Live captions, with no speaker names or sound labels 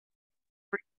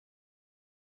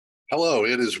Hello,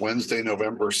 it is Wednesday,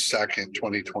 November 2nd,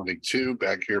 2022,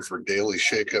 back here for Daily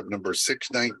Shakeup number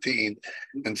 619.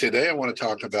 And today I want to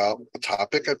talk about a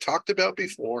topic I've talked about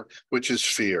before, which is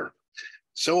fear.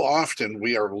 So often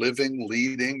we are living,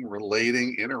 leading,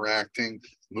 relating, interacting,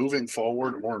 moving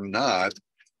forward or not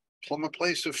from a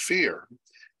place of fear.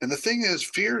 And the thing is,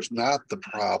 fear is not the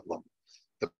problem.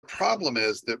 The problem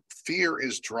is that fear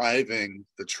is driving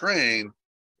the train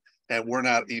and we're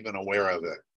not even aware of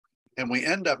it. And we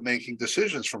end up making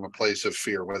decisions from a place of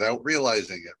fear without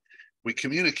realizing it. We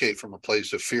communicate from a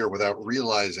place of fear without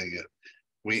realizing it.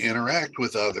 We interact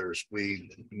with others. We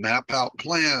map out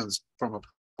plans from a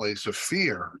place of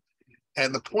fear.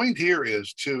 And the point here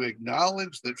is to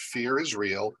acknowledge that fear is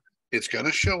real. It's going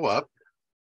to show up.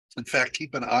 In fact,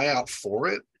 keep an eye out for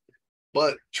it,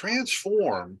 but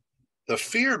transform the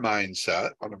fear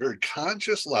mindset on a very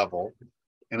conscious level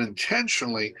and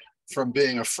intentionally from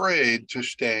being afraid to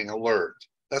staying alert.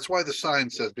 That's why the sign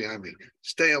says behind me,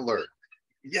 stay alert.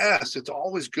 Yes, it's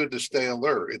always good to stay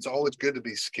alert. It's always good to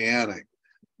be scanning.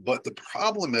 But the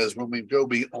problem is when we go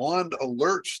beyond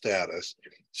alert status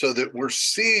so that we're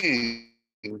seeing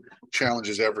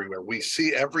challenges everywhere, we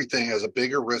see everything as a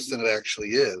bigger risk than it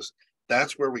actually is.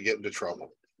 That's where we get into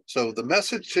trouble. So the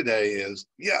message today is,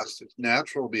 yes, it's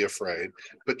natural to be afraid,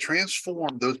 but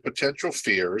transform those potential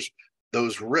fears,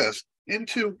 those risks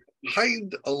into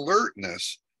heightened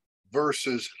alertness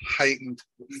versus heightened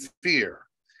fear.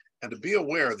 And to be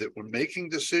aware that when making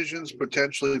decisions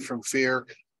potentially from fear,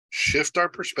 shift our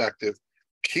perspective,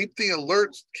 keep the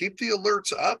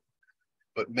alerts up,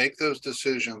 but make those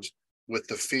decisions with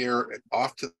the fear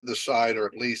off to the side, or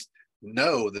at least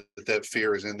know that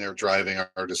fear is in there driving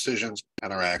our decisions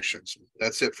and our actions.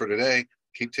 That's it for today.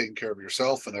 Keep taking care of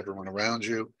yourself and everyone around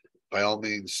you. By all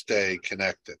means, stay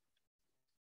connected.